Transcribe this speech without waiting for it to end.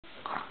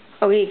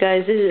Okay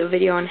guys, this is a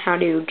video on how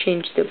to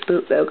change the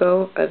boot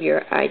logo of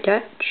your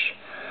iTouch.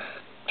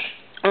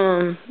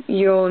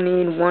 You'll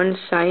need one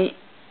site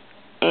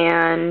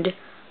and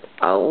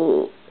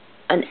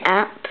an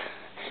app,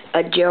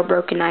 a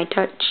jailbroken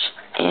iTouch,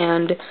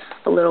 and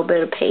a little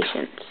bit of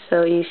patience.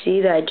 So you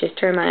see that I just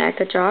turned my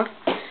iTouch off,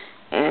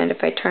 and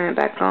if I turn it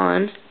back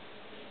on,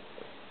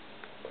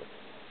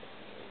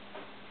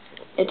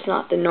 it's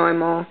not the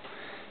normal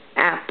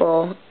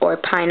Apple or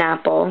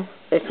Pineapple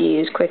if you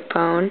use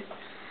QuickPhone.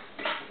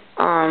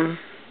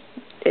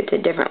 It's a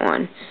different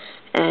one,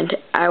 and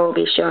I will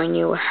be showing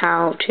you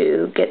how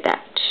to get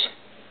that.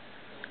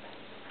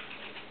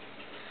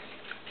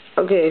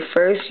 Okay,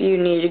 first you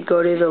need to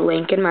go to the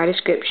link in my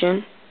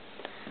description,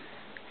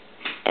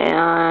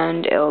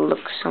 and it'll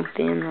look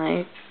something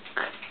like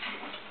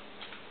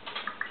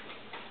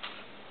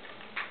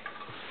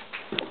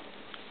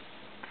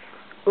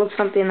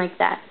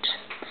that.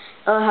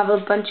 It'll have a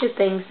bunch of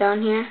things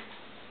down here.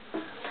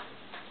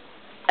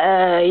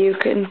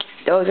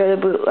 Those are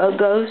the boot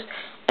logos,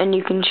 and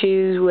you can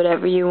choose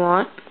whatever you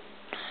want.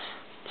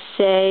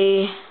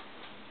 Say,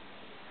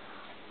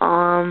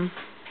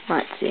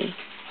 let's see,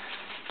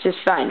 just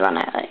find one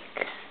I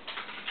like.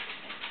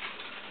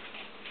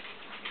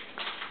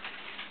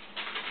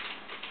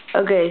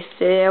 Okay,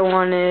 say I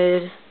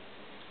wanted,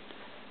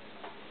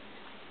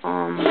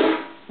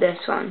 this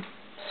one,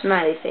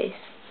 smiley face.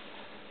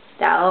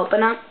 That'll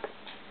open up,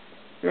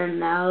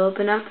 then that'll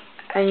open up,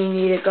 and you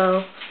need to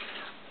go,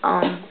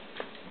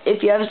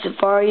 if you have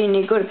Safari, you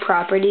need to go to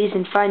Properties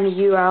and find the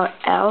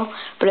URL,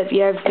 but if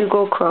you have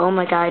Google Chrome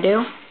like I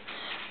do,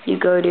 you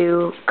go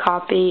to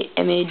Copy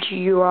Image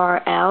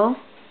URL,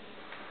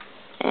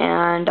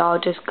 and I'll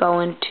just go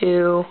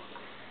into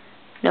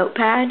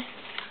Notepad.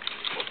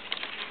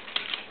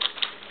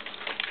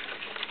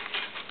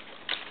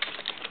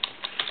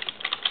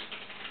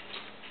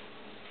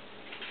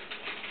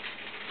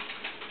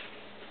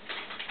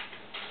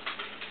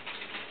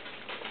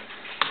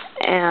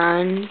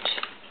 And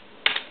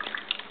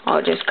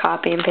I'll just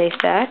copy and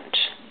paste that.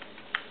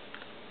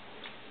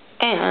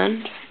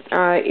 And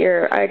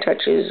your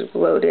iTouch is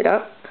loaded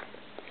up.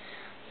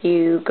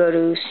 You go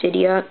to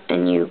Cydia,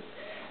 and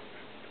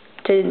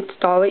to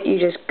install it, you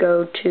just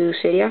go to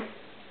Cydia.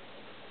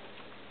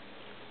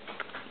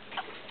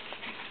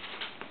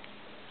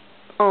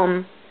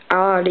 I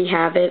already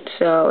have it,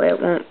 so it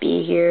won't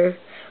be here.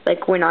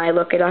 Like when I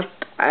look it up,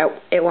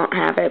 it won't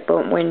have it,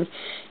 but when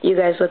you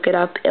guys look it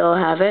up, it'll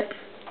have it.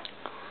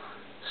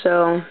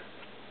 So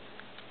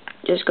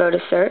just go to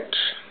search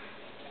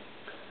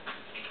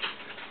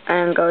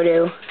and go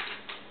to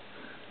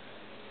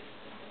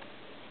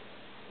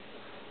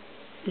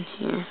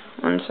here.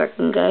 1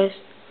 second, guys.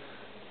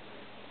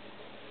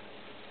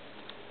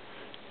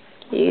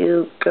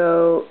 You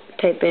go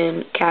type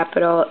in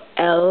capital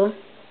L,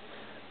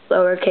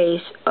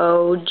 lowercase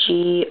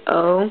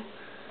O-G-O,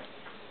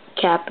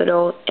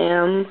 capital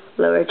M,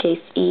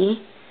 lowercase e,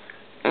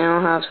 and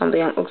I'll have something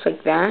that looks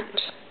like that.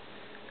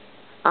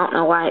 I don't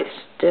know why it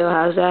still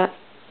has that.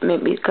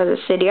 Maybe because of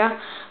Cydia,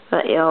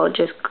 but it'll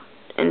just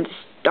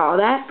install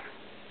that.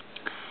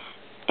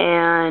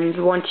 And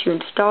once you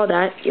install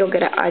that, you'll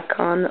get an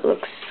icon that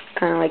looks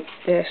kind of like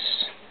this.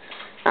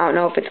 I don't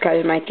know if it's because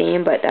of my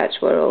theme, but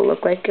that's what it'll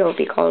look like. It'll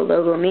be called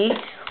Logo Me.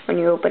 When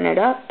you open it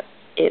up,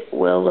 it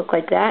will look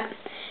like that.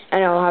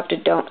 And I'll have to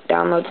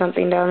download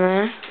something down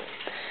there.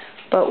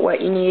 But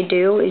what you need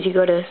to do is you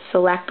go to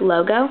Select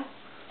Logo,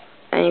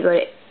 and you go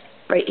to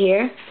right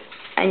here,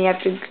 and you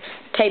have to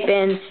type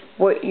in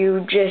what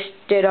you just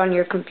did on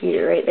your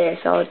computer right there.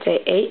 So I'll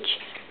say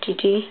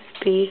HTTP.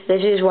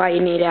 This is why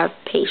you need to have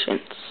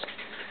patience.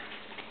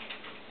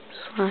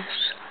 /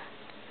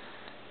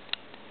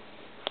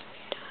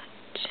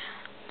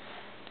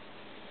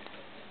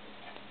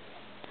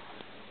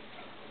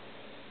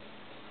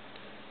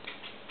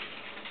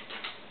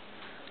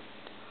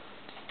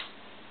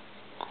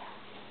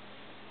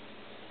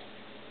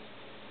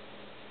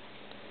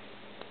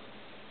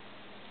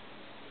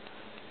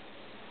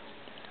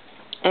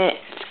 And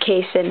it's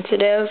case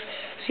sensitive,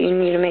 so you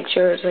need to make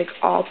sure it's like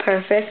all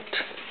perfect.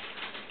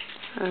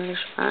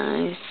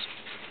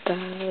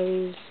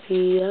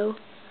 /Spazio/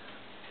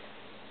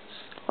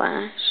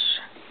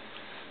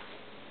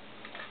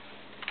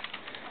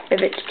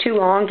 If it's too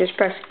long, just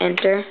press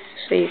enter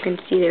so you can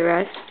see the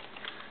rest.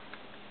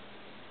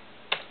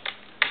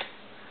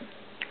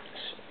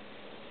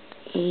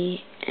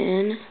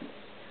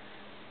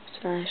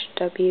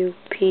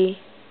 EN/WP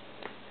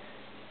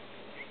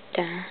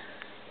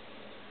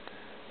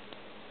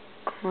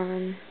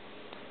content.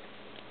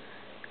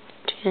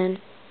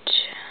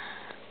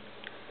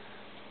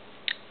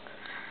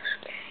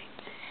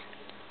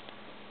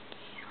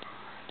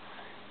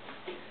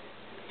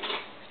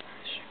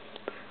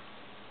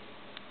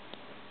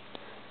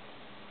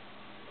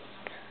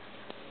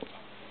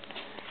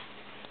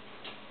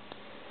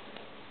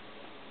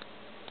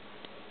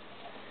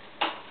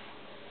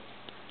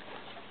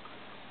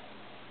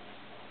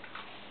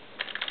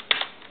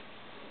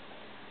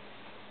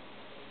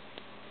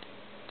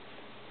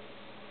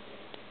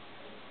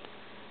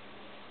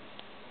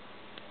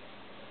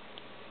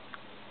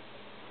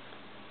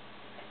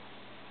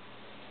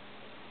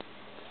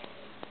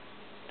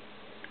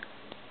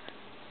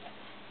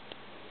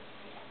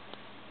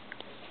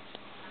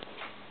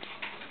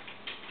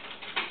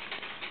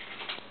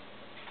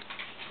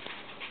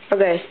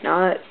 Okay, now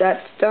that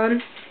that's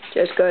done,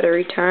 just go to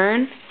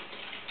return,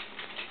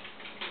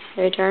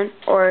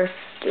 or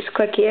just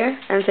click here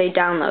and say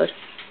download.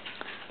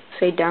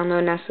 Say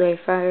download necessary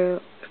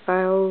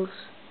files.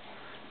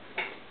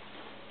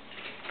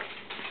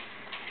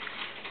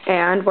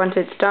 And once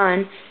it's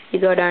done, you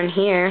go down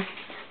here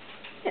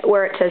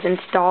where it says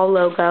install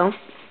logo,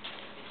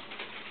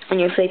 and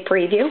you say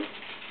preview,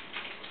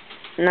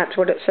 and that's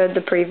what it said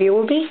the preview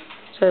will be.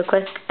 So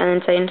click and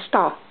then say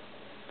install.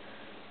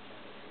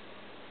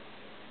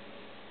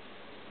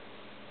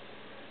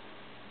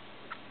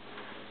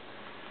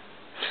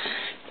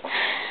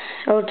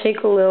 It'll take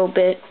a little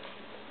bit,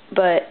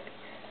 but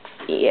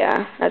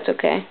yeah, that's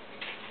okay.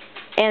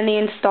 And the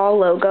install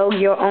logo,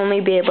 you'll only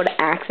be able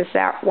to access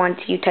that once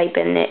you type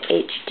in the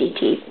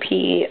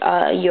HTTP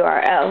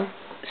URL.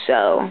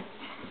 So,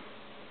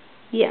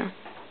 yeah.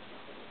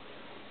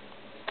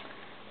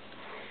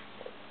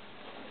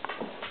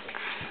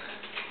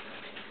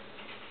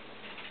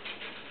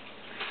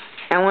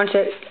 And once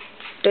it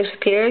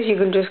disappears, you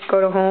can just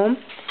go to home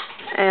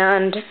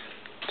and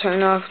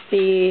turn off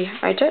the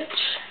iTouch.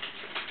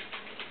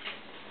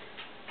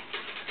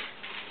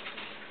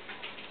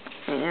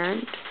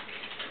 And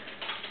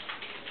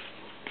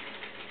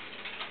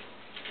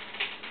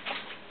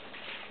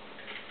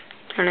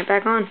turn it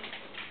back on.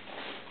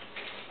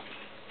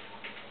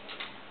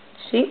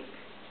 See?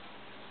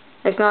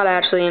 It's not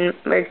actually in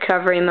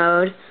recovery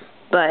mode,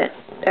 but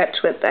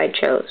that's what I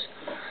chose.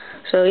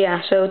 So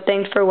yeah, so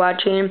thanks for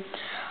watching.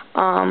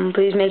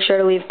 Please make sure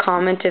to leave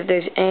comments if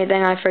there's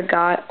anything I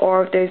forgot,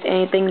 or if there's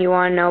anything you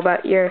want to know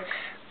about your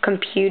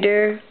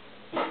computer,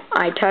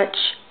 iTouch,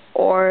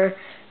 or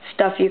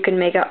stuff you can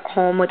make at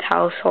home with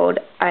household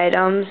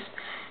items.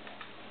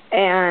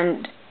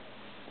 And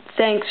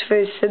thanks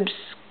for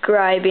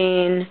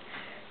subscribing,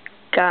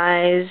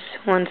 guys.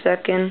 1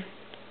 second.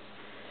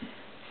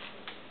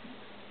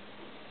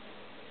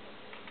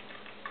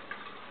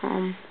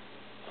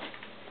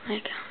 My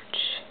gosh.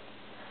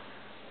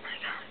 More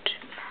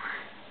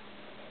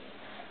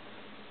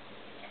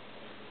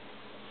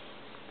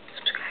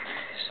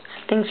subscribers.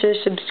 Thanks for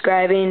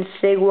subscribing.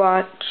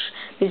 Sigwatch,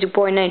 Music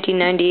Boy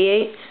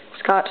 1998,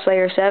 Scott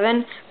Slayer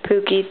 7,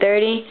 Pookie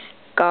 30,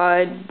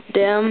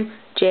 Goddamn,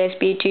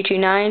 JSB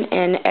 229,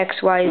 and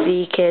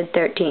XYZ Kid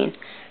 13.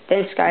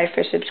 Thanks, guys,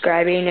 for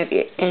subscribing.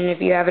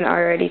 If you haven't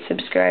already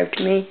subscribed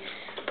to me,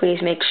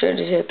 please make sure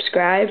to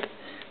subscribe.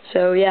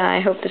 So yeah,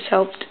 I hope this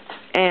helped,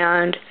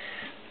 and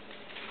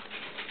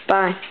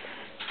bye.